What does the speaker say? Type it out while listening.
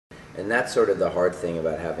And that's sort of the hard thing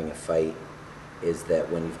about having a fight, is that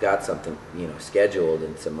when you've got something, you know, scheduled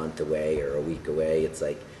and it's a month away or a week away, it's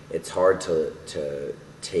like it's hard to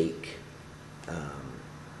take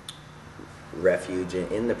refuge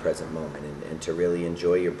in the present moment, and to really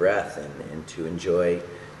enjoy your breath, and to enjoy,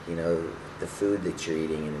 you know, the food that you're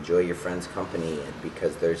eating, and enjoy your friends' company, and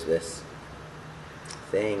because there's this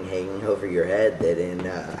thing hanging over your head that in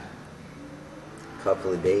a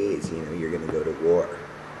couple of days, you know, you're going to go to war.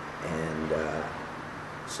 And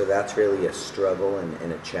so that's really a struggle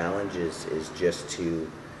and a challenge, is just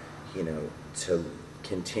to, you know, to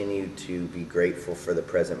continue to be grateful for the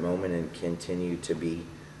present moment, and continue to be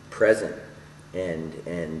present, and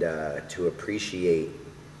to appreciate,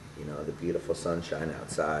 you know, the beautiful sunshine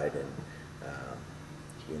outside, and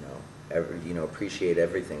you know, appreciate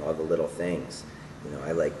everything, all the little things. You know,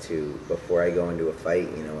 I like to, before I go into a fight,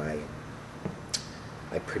 you know,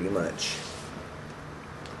 I pretty much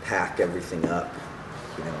pack everything up.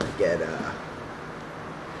 You know, I get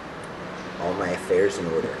all my affairs in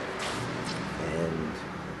order, and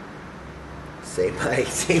say my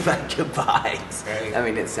goodbyes. Right. I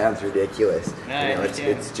mean, it sounds ridiculous. No, you know,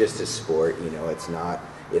 it's just a sport. You know, it's not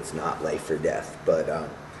life or death. But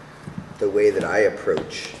the way that I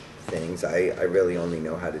approach things, I really only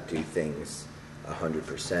know how to do things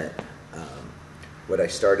 100%. What I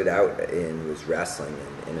started out in was wrestling,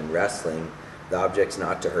 and in wrestling, the object's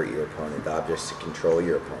not to hurt your opponent. The object's to control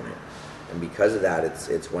your opponent. And because of that,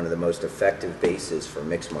 it's one of the most effective bases for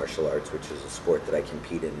mixed martial arts, which is a sport that I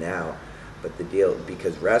compete in now. But the deal,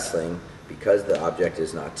 because wrestling, because the object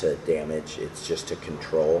is not to damage, it's just to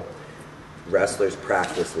control, wrestlers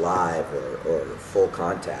practice live or full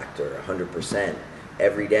contact or 100%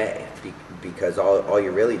 every day, because all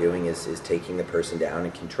you're really doing is taking the person down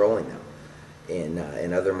and controlling them.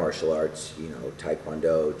 In other martial arts, you know,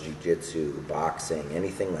 taekwondo, jiu-jitsu, boxing,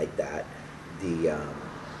 anything like that,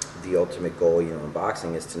 the ultimate goal, you know, in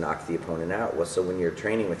boxing is to knock the opponent out. Well, so when you're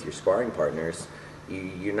training with your sparring partners,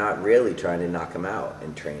 you're not really trying to knock them out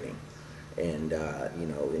in training. And you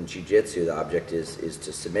know, in jiu-jitsu, the object is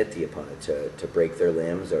to submit the opponent, to break their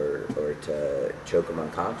limbs, or to choke them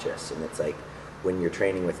unconscious. And it's like, when you're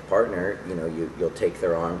training with a partner, you know, you'll take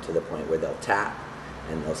their arm to the point where they'll tap,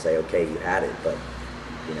 and they'll say, okay, you had it, but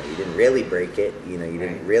you know, you didn't really break it, you know, you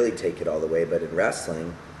didn't really take it all the way. But in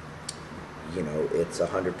wrestling, you know, it's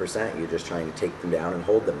 100%. You're just trying to take them down and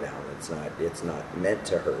hold them down. It's not meant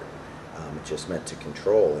to hurt. It's just meant to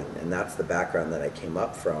control. And that's the background that I came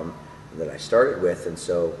up from, that I started with. And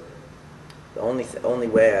so the only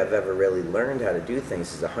way I've ever really learned how to do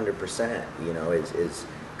things is 100%, you know, is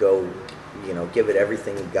go, you know, give it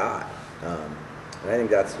everything you got. And I think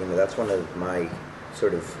that's, you know, that's one of my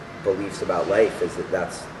sort of beliefs about life, is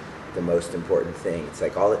that's the most important thing. It's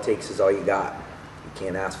like, all it takes is all you got. You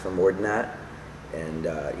can't ask for more than that. And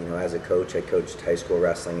you know, as a coach, I coached high school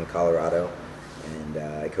wrestling in Colorado, and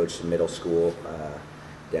I coached in middle school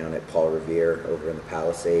down at Paul Revere over in the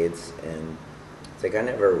Palisades. And it's like, I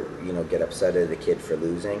never, you know, get upset at a kid for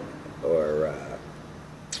losing, or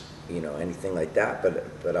you know, anything like that.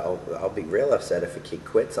 But I'll be real upset if a kid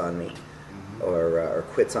quits on me, or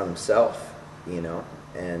quits on himself, you know.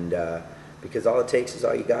 And because all it takes is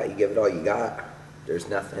all you got. You give it all you got. There's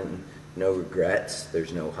nothing, no regrets.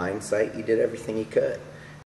 There's no hindsight. You did everything you could.